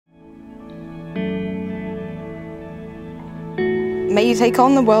May you take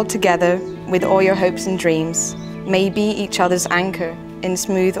on the world together with all your hopes and dreams. May you be each other's anchor in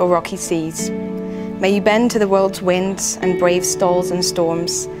smooth or rocky seas. May you bend to the world's winds and brave stalls and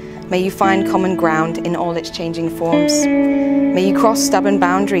storms. May you find common ground in all its changing forms. May you cross stubborn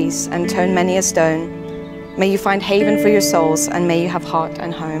boundaries and turn many a stone. May you find haven for your souls, and may you have heart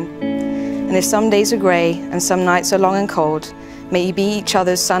and home. And if some days are grey and some nights are long and cold, may you be each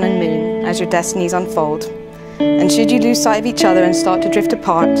other's sun and moon as your destinies unfold. And should you lose sight of each other and start to drift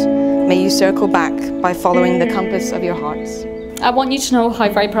apart, may you circle back by following the compass of your hearts. I want you to know how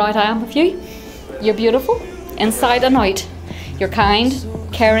very proud I am of you. You're beautiful, inside and out. You're kind,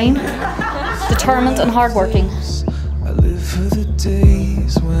 caring, determined and hardworking. I live for the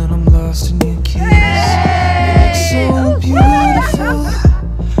days when I'm lost in your kiss. You look so beautiful.